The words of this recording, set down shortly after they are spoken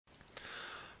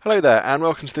Hello there and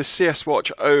welcome to this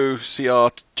CSWatch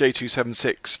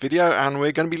J276 video, and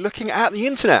we're going to be looking at the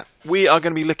internet. We are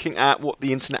going to be looking at what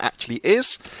the internet actually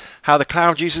is, how the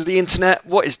cloud uses the internet,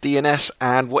 what is DNS,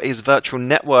 and what is virtual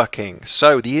networking.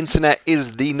 So the internet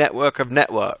is the network of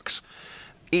networks.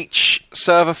 Each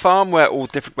server farm where all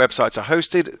different websites are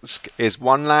hosted is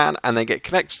one LAN and they get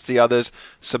connected to the others,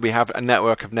 so we have a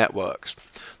network of networks.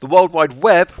 The World Wide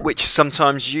Web, which is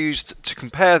sometimes used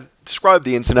to describe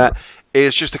the internet,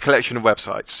 is just a collection of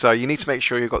websites. So you need to make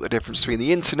sure you've got the difference between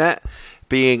the internet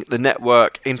being the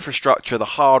network infrastructure, the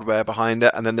hardware behind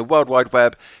it, and then the World Wide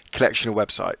Web collection of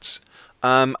websites.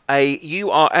 A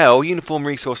URL, Uniform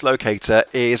Resource Locator,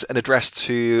 is an address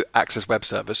to access web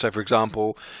servers. So for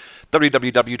example,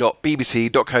 www.bbc.co.uk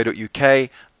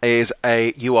is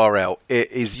a URL.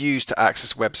 It is used to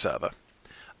access a web server.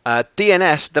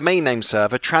 DNS, domain name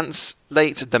server,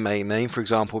 translates a domain name, for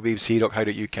example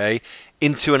bbc.co.uk,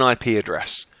 into an IP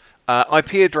address.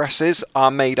 IP addresses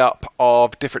are made up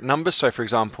of different numbers, so for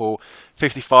example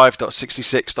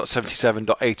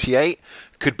 55.66.77.88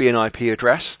 could be an IP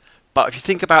address. But if you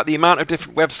think about the amount of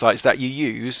different websites that you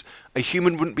use, a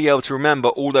human wouldn't be able to remember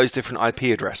all those different IP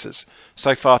addresses.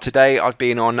 So far today I've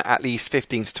been on at least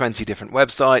 15 to 20 different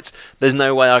websites. There's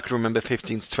no way I could remember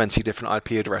 15 to 20 different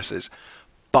IP addresses.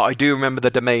 But I do remember the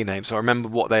domain names, so I remember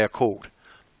what they are called.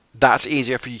 That's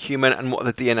easier for a human, and what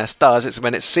the DNS does is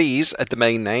when it sees a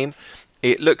domain name,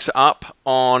 it looks it up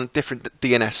on different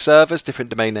DNS servers, different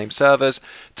domain name servers,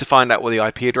 to find out what the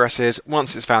IP address is.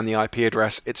 Once it's found the IP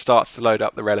address, it starts to load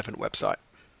up the relevant website.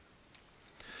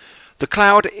 The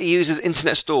cloud uses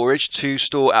internet storage to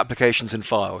store applications and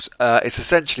files. It's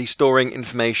essentially storing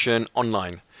information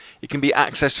online. It can be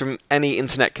accessed from any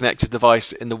internet-connected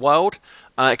device in the world.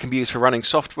 It can be used for running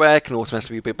software, can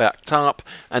automatically be backed up,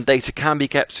 and data can be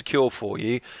kept secure for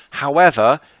you.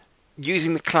 However,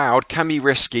 using the cloud can be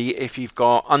risky if you've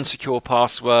got unsecure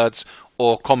passwords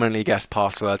or commonly guessed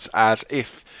passwords, as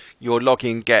if your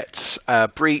login gets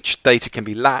breached, data can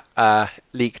be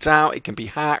leaked out, it can be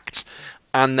hacked,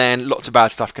 and then lots of bad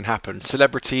stuff can happen.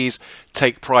 Celebrities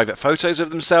take private photos of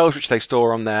themselves, which they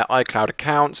store on their iCloud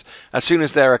accounts. As soon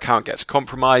as their account gets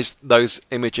compromised, those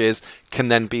images can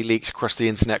then be leaked across the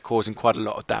internet, causing quite a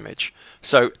lot of damage.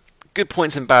 So, good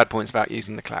points and bad points about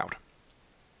using the cloud.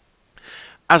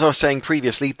 As I was saying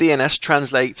previously, DNS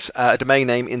translates a domain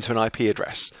name into an IP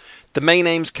address. Domain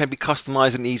names can be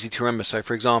customized and easy to remember. So,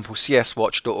 for example,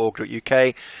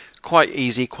 CSWatch.org.uk, quite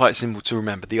easy, quite simple to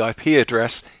remember. The IP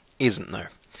address isn't though.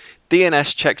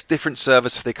 DNS checks different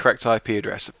servers for the correct IP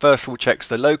address. First of all, checks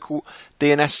the local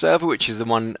DNS server, which is the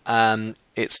one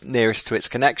it's nearest to its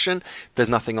connection. If there's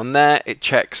nothing on there, it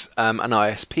checks an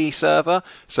ISP server,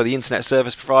 so the internet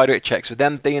service provider. It checks with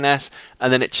them DNS,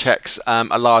 and then it checks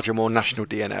a larger, more national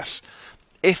DNS.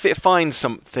 If it finds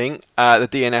something, the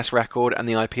DNS record and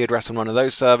the IP address on one of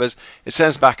those servers, it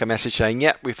sends back a message saying,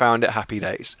 yep, we found it, happy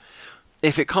days.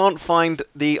 If it can't find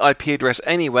the IP address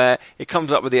anywhere, it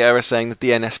comes up with the error saying the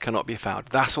DNS cannot be found.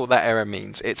 That's what that error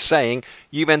means. It's saying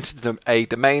you've entered a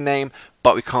domain name,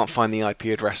 but we can't find the IP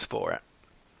address for it.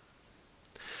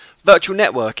 Virtual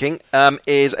networking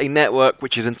is a network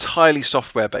which is entirely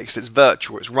software based. It's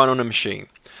virtual, it's run on a machine.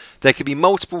 There can be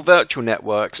multiple virtual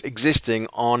networks existing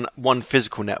on one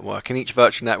physical network, and each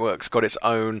virtual network's got its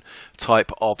own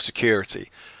type of security.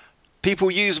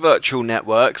 People use virtual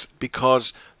networks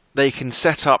because they can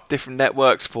set up different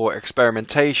networks for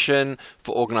experimentation,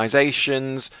 for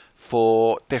organizations,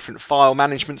 for different file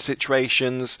management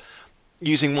situations,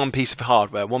 using one piece of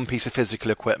hardware, one piece of physical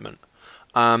equipment.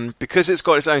 Because it's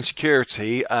got its own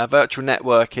security, virtual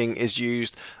networking is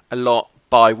used a lot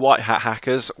by white hat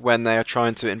hackers when they are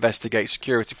trying to investigate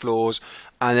security flaws,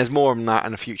 and there's more on that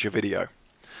in a future video.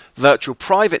 Virtual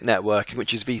private networking,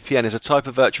 which is VPN, is a type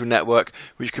of virtual network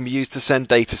which can be used to send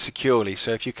data securely.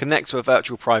 So if you connect to a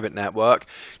virtual private network,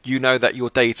 you know that your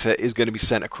data is going to be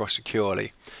sent across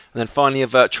securely. And then finally, a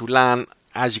virtual LAN,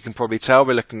 as you can probably tell,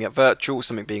 we're looking at virtual,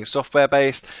 something being software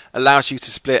based, allows you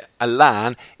to split a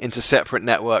LAN into separate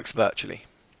networks virtually.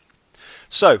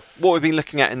 So, what we've been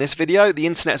looking at in this video, the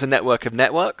internet is a network of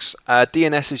networks.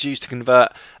 DNS is used to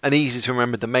convert an easy to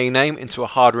remember domain name into a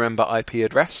hard to remember IP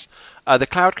address. The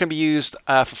cloud can be used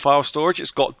for file storage.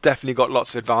 It's definitely got lots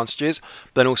of advantages,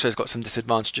 but then also it's got some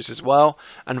disadvantages as well.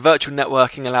 And virtual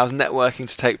networking allows networking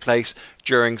to take place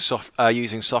during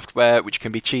using software, which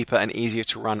can be cheaper and easier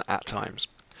to run at times.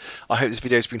 I hope this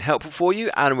video has been helpful for you,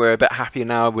 and we're a bit happier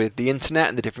now with the internet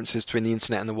and the differences between the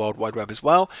internet and the World Wide Web as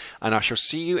well. And I shall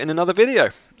see you in another video.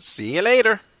 See you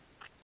later.